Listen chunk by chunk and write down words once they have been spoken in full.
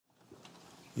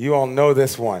You all know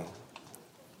this one.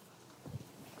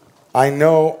 I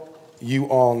know you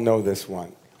all know this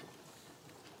one.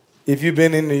 If you've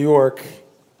been in New York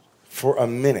for a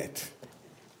minute,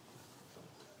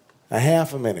 a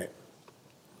half a minute,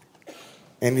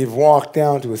 and you've walked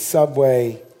down to a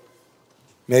subway,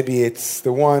 maybe it's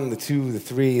the 1, the 2, the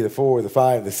 3, the 4, the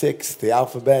 5, the 6, the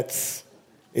alphabets.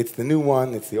 It's the new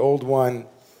one, it's the old one.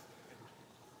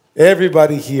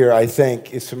 Everybody here, I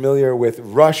think, is familiar with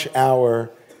rush hour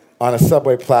on a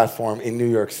subway platform in New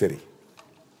York City.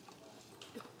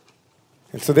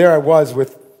 And so there I was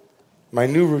with my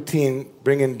new routine,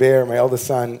 bringing Bear, my eldest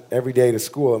son, every day to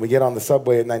school. And we get on the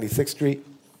subway at 96th Street,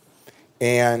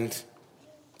 and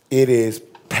it is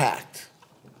packed.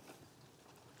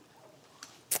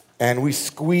 And we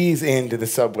squeeze into the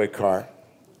subway car.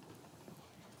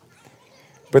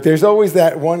 But there's always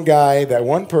that one guy, that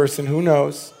one person who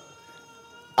knows.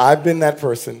 I've been that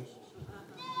person.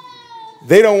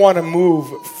 They don't want to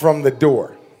move from the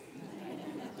door.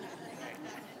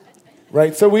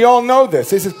 Right? So we all know this.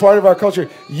 This is part of our culture.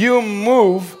 You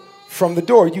move from the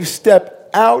door. You step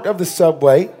out of the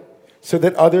subway so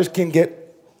that others can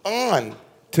get on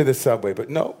to the subway. But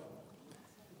no,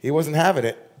 he wasn't having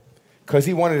it because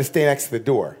he wanted to stay next to the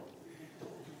door.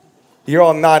 You're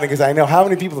all nodding because I know how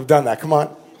many people have done that. Come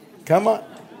on. Come on.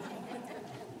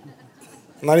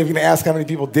 I'm not even going to ask how many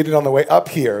people did it on the way up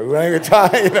here. There's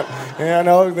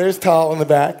Tal in the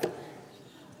back.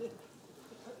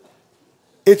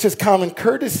 It's just common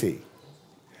courtesy.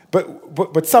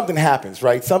 But something happens,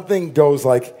 right? Something goes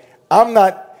like, I'm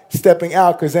not stepping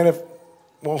out because then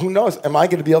who knows, am I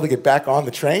going to be able to get back on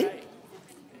the train?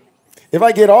 If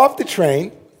I get off the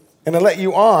train and I let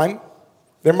you on,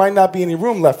 there might not be any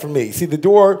room left for me. See, the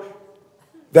door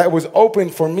that was open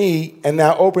for me and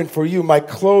now open for you might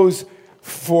close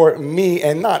for me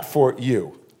and not for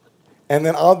you. And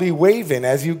then I'll be waving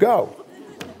as you go.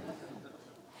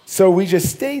 So we just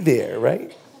stay there,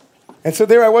 right? And so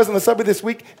there I was on the subway this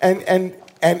week, and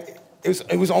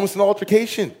it was almost an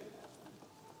altercation.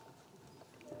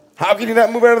 How can you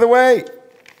not move out of the way?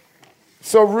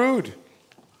 So rude.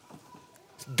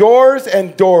 Doors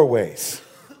and doorways.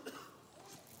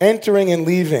 Entering and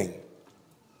leaving.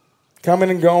 Coming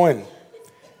and going.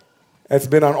 That's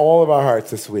been on all of our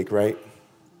hearts this week, right?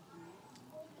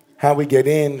 How we get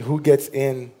in, who gets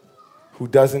in, who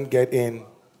doesn't get in.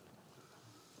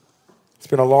 It's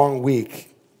been a long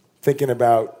week thinking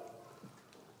about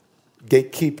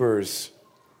gatekeepers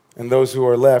and those who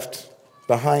are left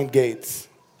behind gates.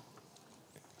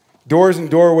 Doors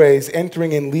and doorways,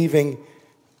 entering and leaving,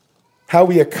 how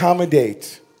we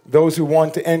accommodate those who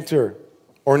want to enter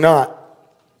or not.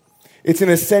 It's an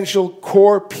essential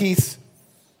core piece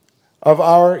of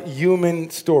our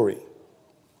human story.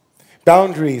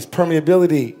 Boundaries,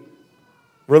 permeability,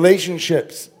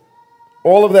 relationships,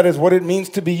 all of that is what it means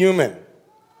to be human.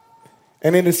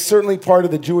 And it is certainly part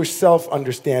of the Jewish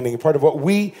self-understanding, part of what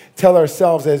we tell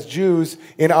ourselves as Jews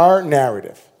in our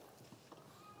narrative.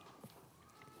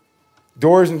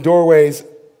 Doors and doorways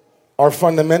are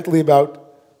fundamentally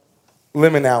about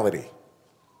liminality,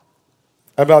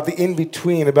 about the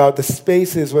in-between, about the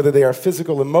spaces, whether they are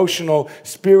physical, emotional,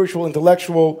 spiritual,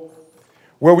 intellectual,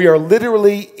 where we are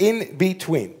literally in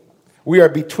between. We are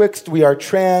betwixt, we are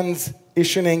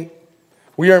transitioning,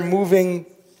 we are moving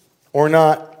or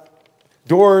not.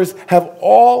 Doors have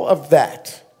all of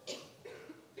that.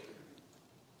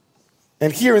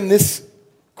 And here in this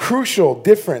crucial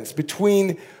difference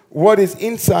between what is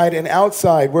inside and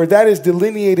outside, where that is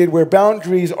delineated, where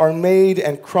boundaries are made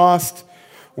and crossed,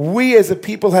 we as a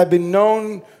people have been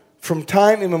known from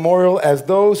time immemorial as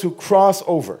those who cross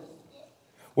over.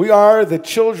 We are the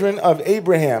children of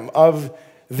Abraham, of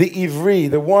the Ivri,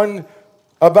 the one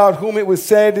about whom it was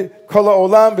said, Kol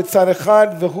ha'olam b'tzad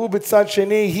echad v'hu b'tzad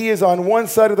sheni. He is on one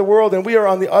side of the world and we are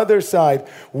on the other side.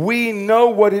 We know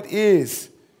what it is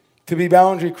to be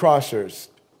boundary crossers.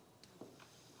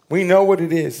 We know what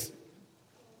it is.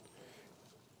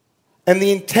 And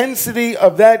the intensity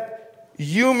of that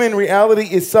human reality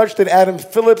is such that Adam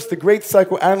Phillips, the great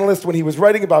psychoanalyst, when he was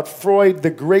writing about Freud,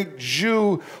 the great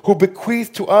Jew who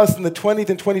bequeathed to us in the 20th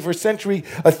and 21st century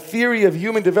a theory of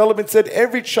human development, said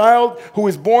every child who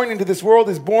is born into this world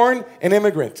is born an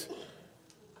immigrant.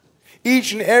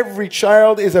 Each and every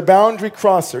child is a boundary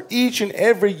crosser. Each and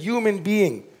every human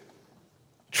being,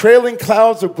 trailing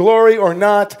clouds of glory or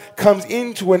not, comes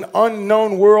into an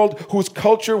unknown world whose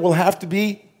culture will have to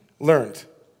be learned.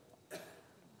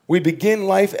 We begin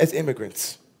life as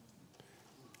immigrants,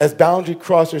 as boundary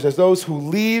crossers, as those who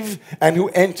leave and who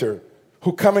enter,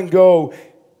 who come and go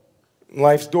in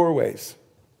life's doorways.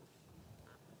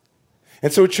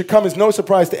 And so it should come as no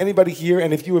surprise to anybody here,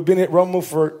 and if you have been at Romo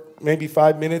for maybe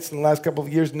 5 minutes in the last couple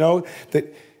of years, know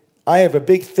that I have a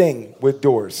big thing with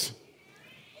doors.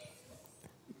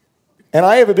 And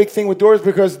I have a big thing with doors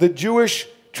because the Jewish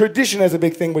tradition has a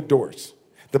big thing with doors.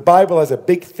 The Bible has a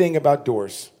big thing about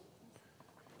doors.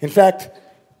 In fact,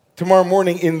 tomorrow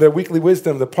morning in the Weekly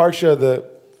Wisdom, the Parsha,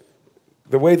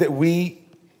 the way that we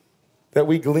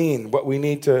glean what we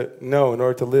need to know in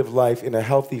order to live life in a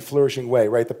healthy, flourishing way,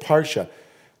 right? The Parsha,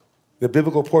 the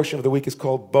biblical portion of the week is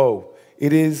called Bo.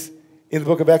 It is, in the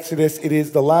book of Exodus, it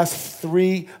is the last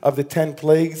 3 of the 10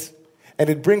 plagues. And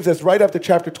it brings us right up to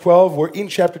chapter 12, where in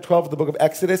chapter 12 of the book of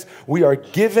Exodus, we are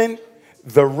given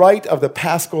the rite of the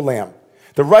Paschal Lamb.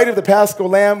 The rite of the Paschal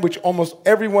Lamb, which almost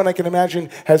everyone I can imagine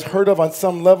has heard of on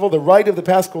some level, the rite of the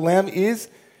Paschal Lamb is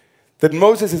that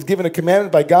Moses is given a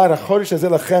commandment by God, HaChodesh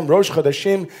Hazeh Lachem, Rosh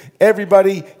Chodeshim,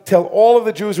 everybody, tell all of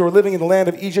the Jews who are living in the land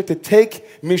of Egypt to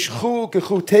take Mishchu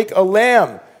Kechu, take a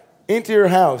lamb into your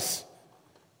house.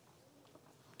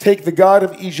 Take the God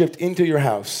of Egypt into your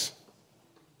house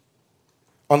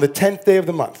on the 10th day of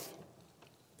the month.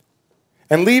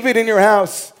 And leave it in your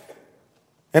house.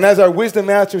 And as our wisdom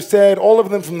master said, all of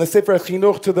them from the Sefer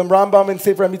HaChinuch to the Rambam and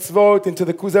Sefer HaMitzvot and to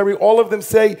the Kuzari, all of them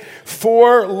say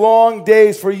 4 long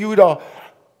days for you to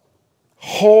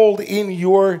hold in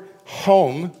your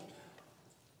home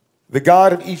the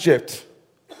God of Egypt.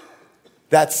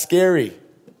 That's scary.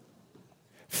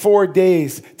 4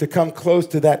 days to come close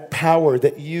to that power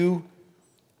that you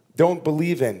don't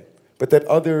believe in, but that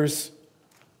others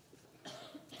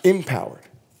empowered.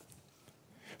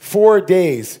 4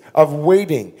 days of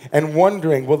waiting and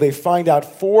wondering, will they find out?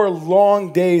 4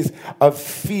 long days of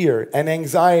fear and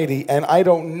anxiety and I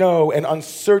don't know and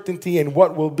uncertainty and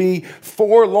what will be.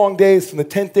 4 long days from the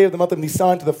 10th day of the month of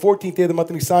Nisan to the 14th day of the month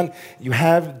of Nisan. You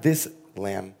have this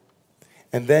lamb.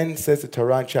 And then says the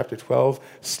Torah in chapter 12,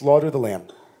 slaughter the lamb.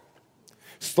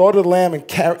 Slaughter the lamb and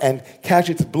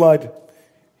catch its blood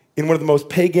in one of the most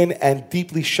pagan and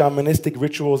deeply shamanistic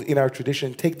rituals in our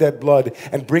tradition. Take that blood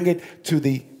and bring it to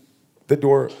the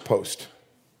doorpost.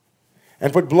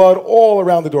 And put blood all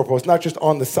around the doorpost, not just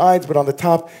on the sides, but on the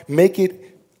top. Make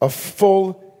it a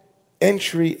full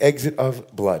entry-exit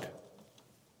of blood.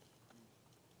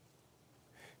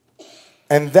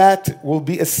 And that will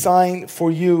be a sign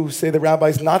for you, say the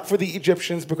rabbis, not for the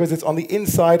Egyptians, because it's on the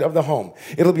inside of the home.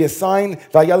 It'll be a sign,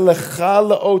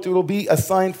 it will be a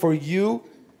sign for you,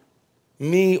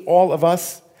 me, all of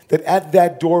us, that at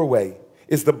that doorway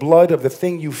is the blood of the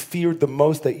thing you feared the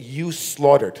most that you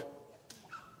slaughtered.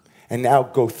 And now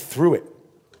go through it.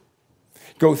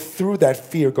 Go through that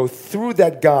fear. Go through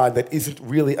that God that isn't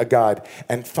really a God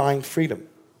and find freedom.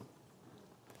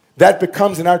 That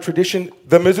becomes in our tradition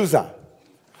the mezuzah.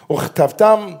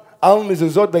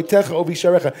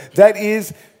 That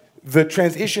is the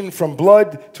transition from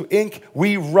blood to ink.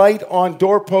 We write on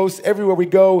doorposts everywhere we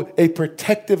go a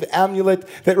protective amulet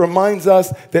that reminds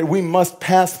us that we must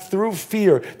pass through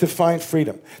fear to find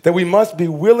freedom. That we must be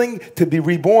willing to be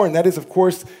reborn. That is, of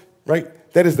course, right?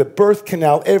 That is the birth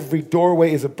canal. Every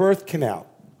doorway is a birth canal.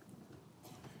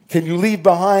 Can you leave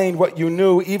behind what you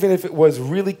knew, even if it was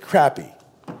really crappy?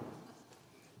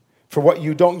 For what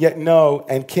you don't yet know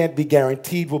and can't be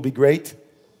guaranteed will be great.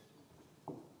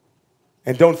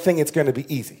 And don't think it's going to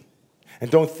be easy. And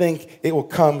don't think it will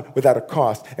come without a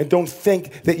cost. And don't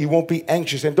think that you won't be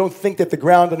anxious. And don't think that the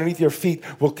ground underneath your feet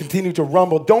will continue to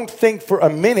rumble. Don't think for a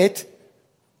minute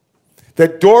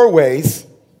that doorways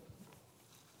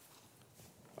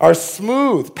are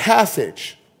smooth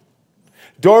passage.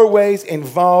 Doorways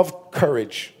involve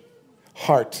courage,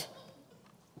 heart.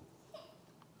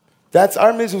 That's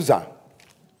our mezuzah.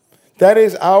 That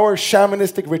is our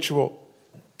shamanistic ritual.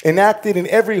 Enacted in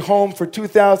every home for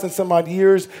 2,000 some odd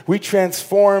years, we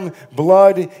transform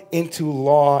blood into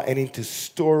law and into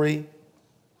story.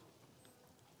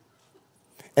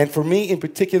 And for me in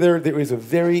particular, there is a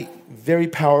very, very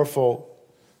powerful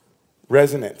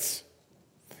resonance.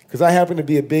 Because I happen to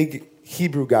be a big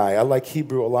Hebrew guy. I like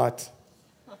Hebrew a lot.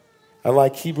 I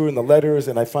like Hebrew in the letters,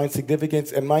 and I find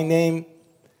significance. And my name,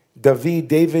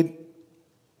 David,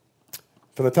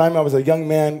 from the time I was a young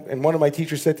man, and one of my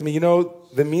teachers said to me, you know,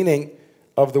 the meaning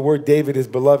of the word David is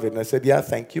beloved. And I said, yeah,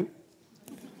 thank you.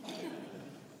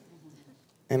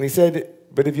 And he said,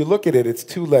 but if you look at it, it's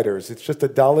 2 letters. It's just a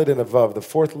Dalet and a Vav, the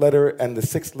 4th letter and the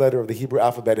 6th letter of the Hebrew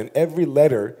alphabet. And every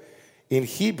letter in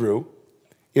Hebrew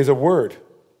is a word.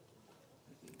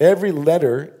 Every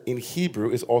letter in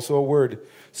Hebrew is also a word.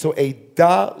 So a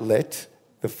Dalet,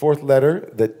 the 4th letter,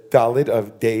 the Dalet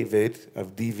of David,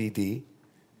 of DVD,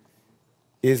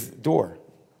 is door.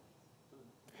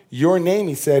 Your name,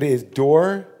 he said, is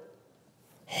door,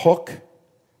 hook,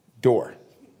 door.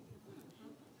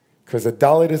 Because a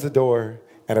dalet is a door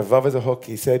and a vav is a hook.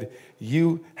 He said,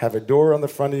 you have a door on the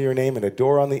front of your name and a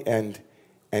door on the end,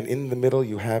 and in the middle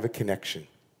you have a connection.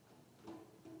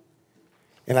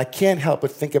 And I can't help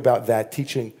but think about that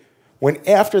teaching when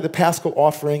after the Paschal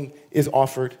offering is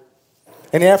offered,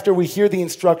 and after we hear the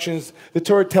instructions, the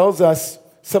Torah tells us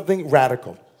something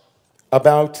radical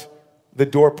about the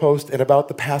doorpost and about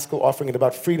the Paschal offering and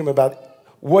about freedom, about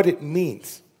what it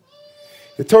means.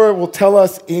 The Torah will tell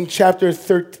us in chapter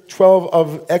 12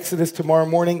 of Exodus tomorrow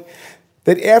morning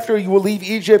that after you will leave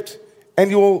Egypt and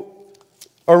you will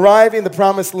arrive in the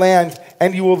promised land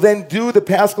and you will then do the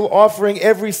Paschal offering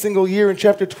every single year in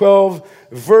chapter 12,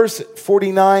 verse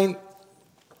 48,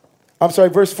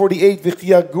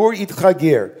 V'chiyagur itcha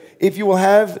ger. If you will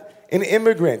have an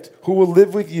immigrant who will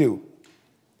live with you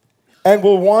and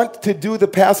will want to do the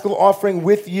Paschal offering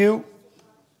with you,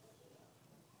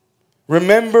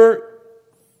 remember,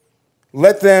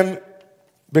 let them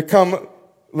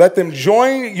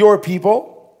join your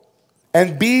people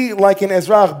and be like an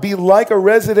Ezrach, be like a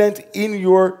resident in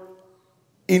your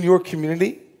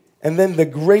community. And then the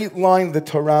great line of the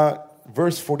Torah,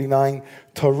 verse 49,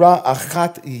 Torah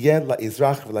achat yeh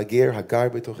la'izrach v'lager hagar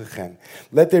b'tochechem.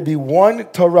 Let there be one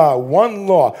Torah, one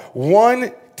law,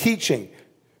 one teaching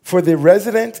for the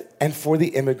resident and for the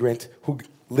immigrant who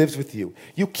lives with you.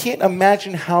 You can't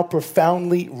imagine how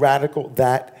profoundly radical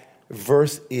that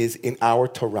verse is in our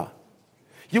Torah.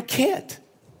 You can't.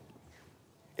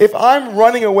 If I'm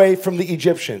running away from the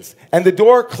Egyptians and the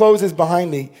door closes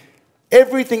behind me,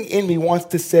 everything in me wants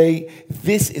to say,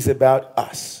 this is about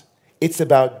us. It's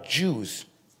about Jews.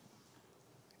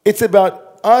 It's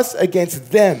about us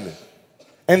against them.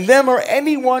 And them or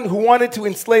anyone who wanted to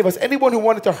enslave us, anyone who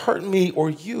wanted to hurt me or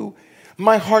you.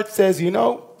 My heart says,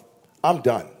 I'm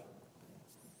done.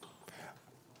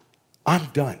 I'm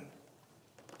done.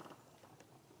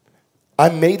 I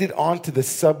made it onto the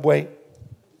subway,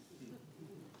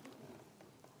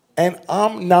 and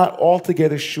I'm not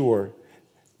altogether sure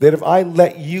that if I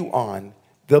let you on,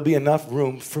 there'll be enough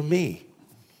room for me.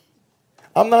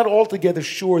 I'm not altogether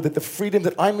sure that the freedom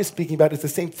that I'm speaking about is the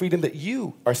same freedom that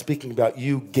you are speaking about.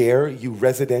 You ger, you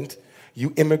resident,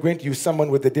 you immigrant, you someone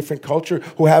with a different culture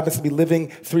who happens to be living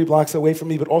 3 blocks away from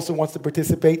me but also wants to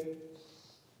participate.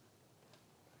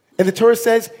 And the Torah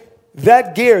says,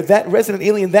 that ger, that resident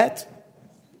alien, that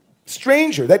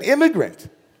stranger, that immigrant,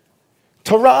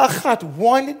 Torah achat,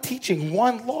 one teaching,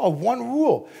 one law, one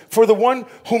rule for the one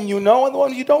whom you know and the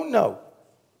one you don't know.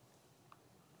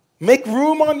 Make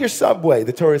room on your subway,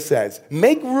 the Torah says.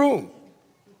 Make room.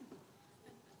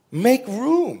 Make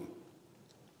room.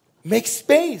 Make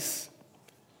space.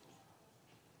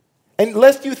 And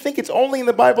lest you think it's only in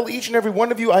the Bible, each and every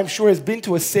one of you, I'm sure, has been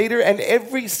to a Seder, and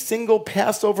every single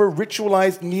Passover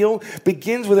ritualized meal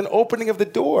begins with an opening of the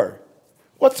door.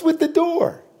 What's with the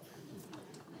door?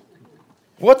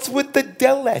 What's with the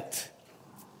delet?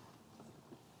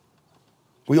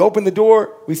 We open the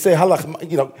door, we say,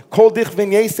 halach, kol dich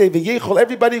v'nyesei v'yichol,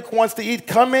 everybody who wants to eat,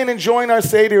 come in and join our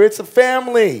Seder. It's a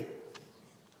family.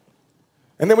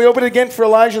 And then we open it again for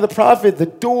Elijah the prophet, the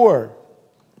door.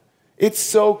 It's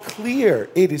so clear.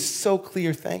 It is so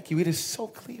clear. Thank you. It is so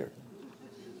clear.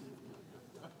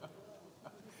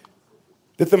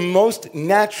 That the most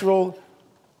natural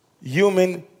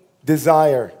human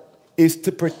desire is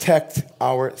to protect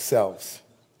ourselves.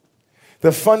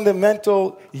 The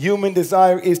fundamental human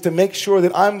desire is to make sure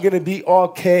that I'm going to be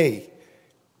okay.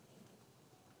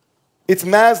 It's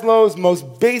Maslow's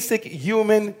most basic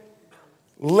human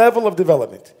level of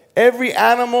development. Every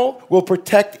animal will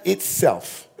protect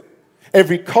itself.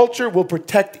 Every culture will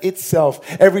protect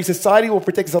itself. Every society will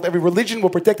protect itself. Every religion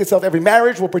will protect itself. Every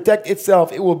marriage will protect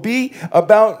itself. It will be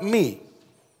about me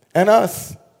and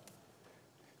us.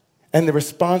 And the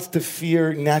response to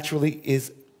fear naturally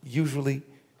is usually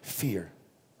fear.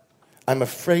 I'm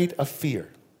afraid of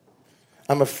fear.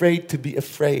 I'm afraid to be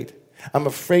afraid. I'm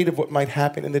afraid of what might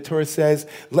happen. And the Torah says,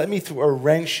 let me throw a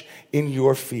wrench in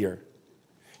your fear.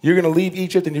 You're going to leave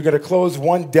Egypt and you're going to close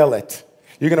one delet.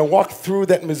 You're going to walk through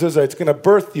that mezuzah. It's going to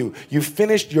birth you. You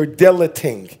finished your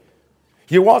deleting.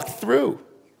 You walk through.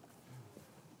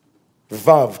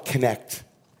 Vav, connect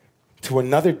to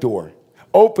another door.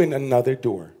 Open another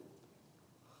door.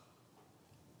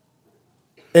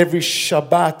 Every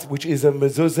Shabbat, which is a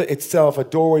mezuzah itself, a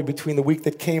doorway between the week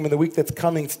that came and the week that's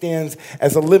coming, stands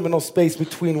as a liminal space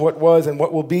between what was and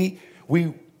what will be.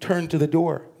 We turn to the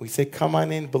door. We say, come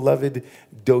on in, beloved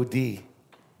Dodi.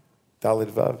 Daled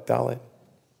Vav, Daled.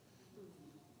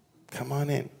 Come on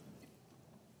in.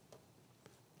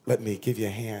 Let me give you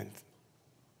a hand.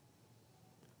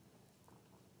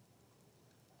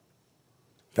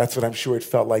 That's what I'm sure it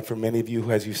felt like for many of you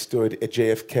as you stood at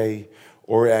JFK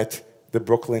or at the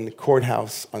Brooklyn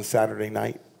courthouse on Saturday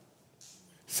night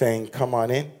saying, come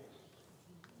on in.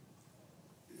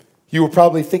 You were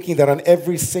probably thinking that on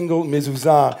every single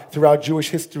mezuzah throughout Jewish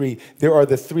history, there are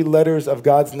the 3 letters of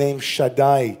God's name,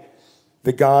 Shaddai,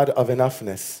 the God of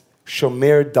enoughness.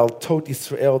 Shomer Daltot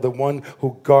Israel, the one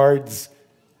who guards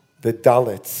the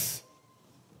Dalits.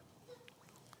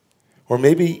 Or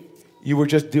maybe you were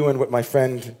just doing what my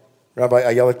friend Rabbi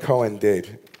Ayelet Cohen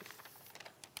did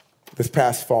this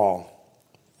past fall.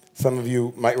 Some of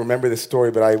you might remember this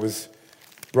story, but I was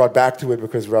brought back to it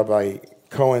because Rabbi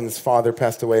Cohen's father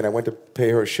passed away, and I went to pay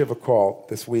her a Shiva call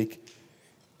this week.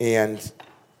 And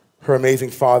her amazing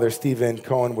father, Stephen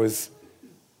Cohen, was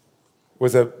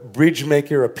a bridge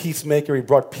maker, a peacemaker. He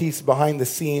brought peace behind the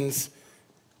scenes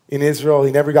in Israel.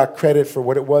 He never got credit for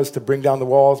what it was to bring down the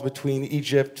walls between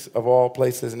Egypt, of all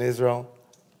places, and Israel.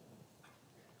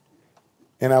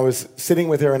 And I was sitting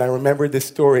with her, and I remembered this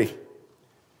story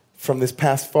from this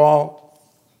past fall.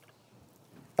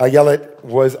 Ayelet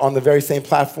was on the very same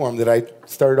platform that I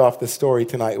started off the story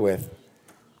tonight with.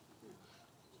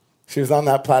 She was on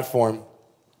that platform,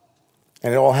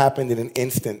 and it all happened in an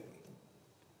instant.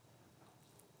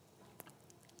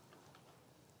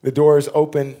 The doors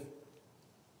opened,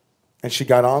 and she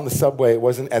got on the subway. It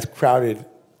wasn't as crowded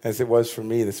as it was for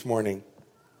me this morning.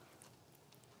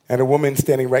 And a woman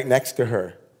standing right next to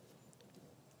her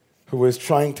who was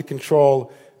trying to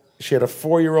control. She had a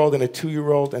 4-year-old and a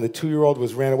 2-year-old, and the 2-year-old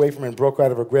ran away from her and broke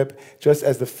out of her grip just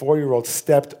as the 4-year-old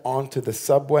stepped onto the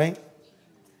subway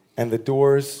and the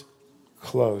doors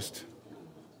closed.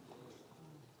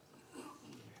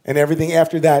 And everything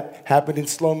after that happened in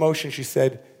slow motion. She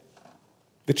said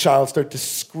the child started to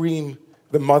scream,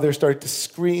 the mother started to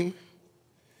scream,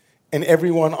 and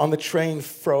everyone on the train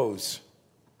froze.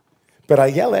 But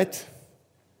Ayelet,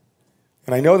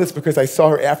 and I know this because I saw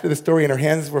her after the story and her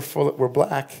hands were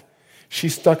black, she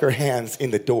stuck her hands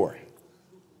in the door.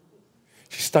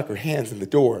 She stuck her hands in the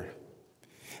door,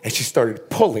 and she started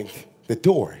pulling the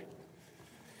door.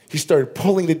 She started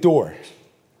pulling the door,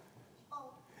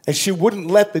 and she wouldn't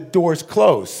let the doors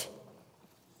close.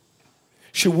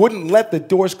 She wouldn't let the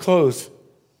doors close.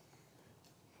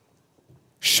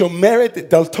 Shomeret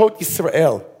Daltot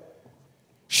Israel.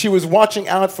 She was watching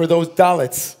out for those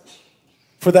Dalits,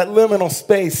 for that liminal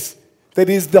space that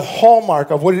is the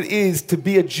hallmark of what it is to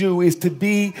be a Jew, is to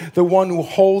be the one who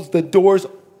holds the doors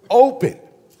open,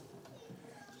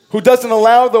 who doesn't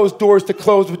allow those doors to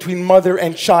close between mother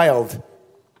and child,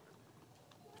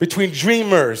 between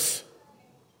dreamers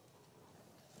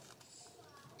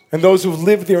and those who've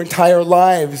lived their entire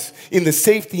lives in the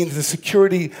safety and the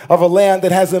security of a land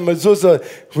that has a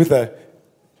mezuzah with a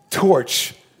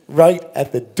torch right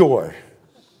at the door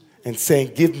and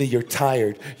saying, give me, you're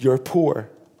tired, you're poor.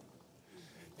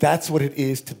 That's what it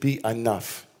is to be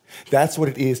enough. That's what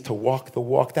it is to walk the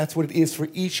walk. That's what it is for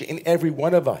each and every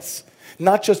one of us.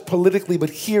 Not just politically, but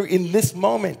here in this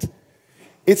moment.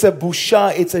 It's a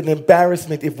busha, it's an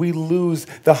embarrassment if we lose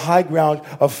the high ground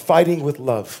of fighting with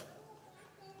love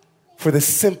for the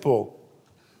simple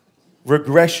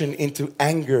regression into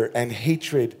anger and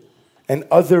hatred and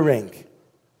othering.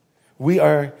 We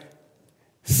are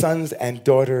sons and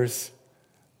daughters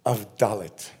of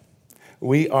Dalit.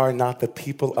 We are not the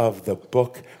people of the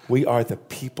book. We are the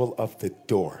people of the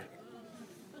door.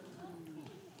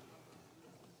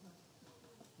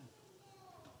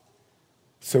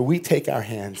 So we take our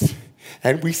hands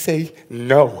and we say,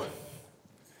 no.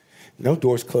 No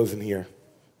doors closing here.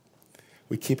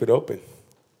 We keep it open.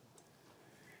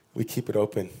 We keep it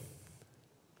open.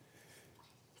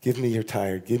 Give me your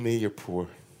tired. Give me your poor.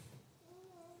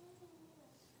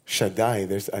 Shaddai,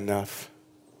 there's enough.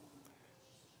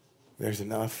 There's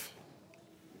enough.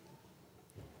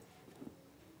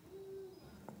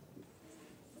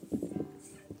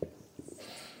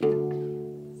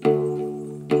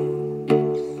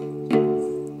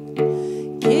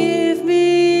 Give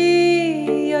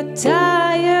me your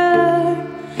tired,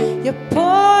 your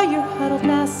poor, your huddled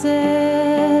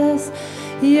masses,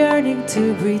 yearning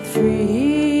to breathe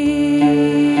free.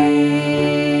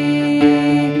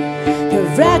 The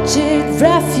wretched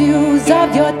refuse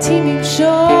of your teeming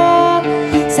shore,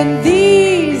 send these